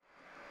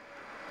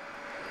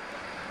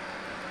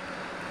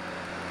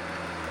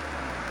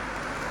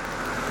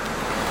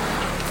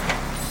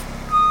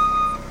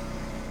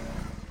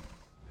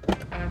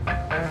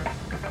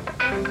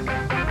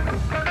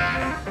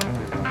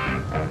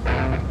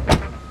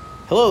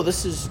Hello,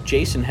 this is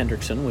Jason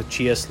Hendrickson with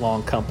GS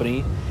Long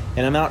Company,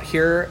 and I'm out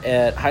here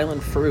at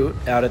Highland Fruit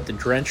out at the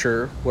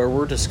Drencher where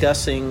we're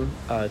discussing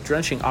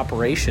drenching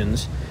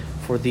operations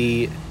for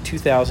the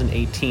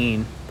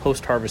 2018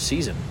 post-harvest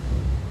season.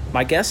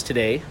 My guest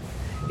today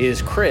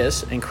is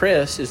Chris, and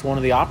Chris is one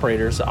of the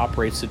operators that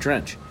operates the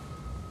drench.